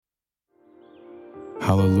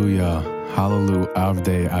Hallelujah, hallelu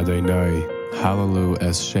avde Adonai, hallelu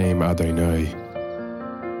es Shem Adonai.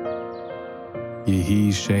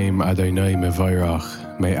 Yehi Shem Adonai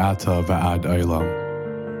mevayrach, me'ata va'ad olam.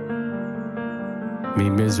 Mi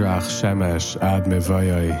mizrach shemesh ad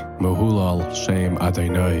mevayai, mohulal Shem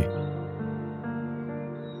Adonai.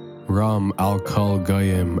 Ram al kol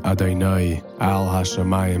goyim Adonai, al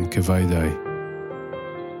hashamayim kevaydai.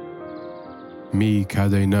 Mi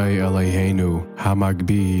kadonai Eloheinu,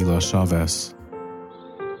 hamagbi lashaves.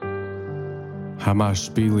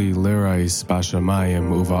 Hamashbili lirais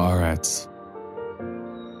bashamayim uva'aretz.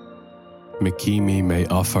 Mekimi me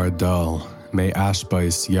afar dal, me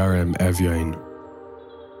ashbais yarim evyain.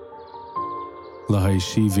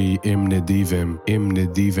 Lahaishivi im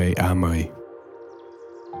nedive amai.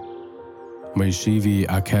 Meishivi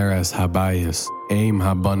akeres habayis, aim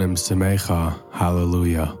habanim semecha,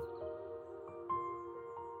 hallelujah.